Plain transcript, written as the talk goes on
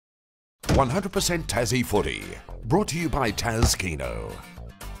100% Tassie Footy, brought to you by Tas Kino.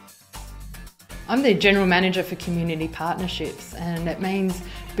 I'm the General Manager for Community Partnerships, and it means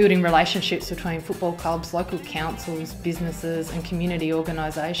building relationships between football clubs, local councils, businesses and community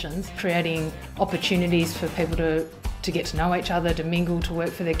organisations, creating opportunities for people to get to know each other, to mingle, to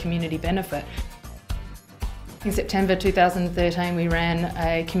work for their community benefit. In September 2013 we ran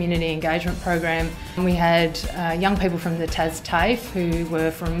a community engagement program. We had young people from the Tas TAFE who were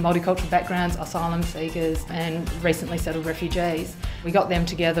from multicultural backgrounds, asylum seekers and recently settled refugees. We got them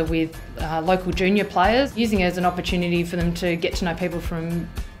together with local junior players, using it as an opportunity for them to get to know people from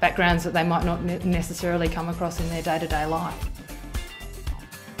backgrounds that they might not necessarily come across in their day-to-day life.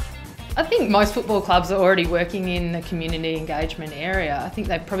 I think most football clubs are already working in the community engagement area. I think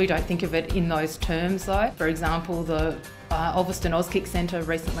they probably don't think of it in those terms though. For example, the Ulverston Auskick Centre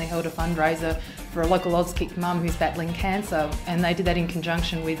recently held a fundraiser for a local Auskick mum who's battling cancer, and they did that in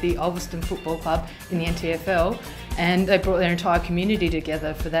conjunction with the Ulverston Football Club in the NTFL, and they brought their entire community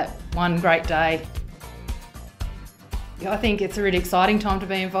together for that one great day. I think it's a really exciting time to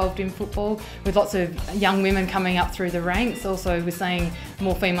be involved in football, with lots of young women coming up through the ranks. Also, we're seeing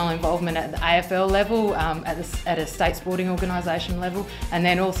more female involvement at the AFL level, at a state sporting organisation level, and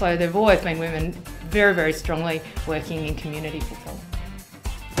then also there have always been women very, very strongly working in community football.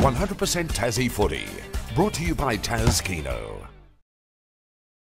 100% Tassie Footy, brought to you by Tas Kino.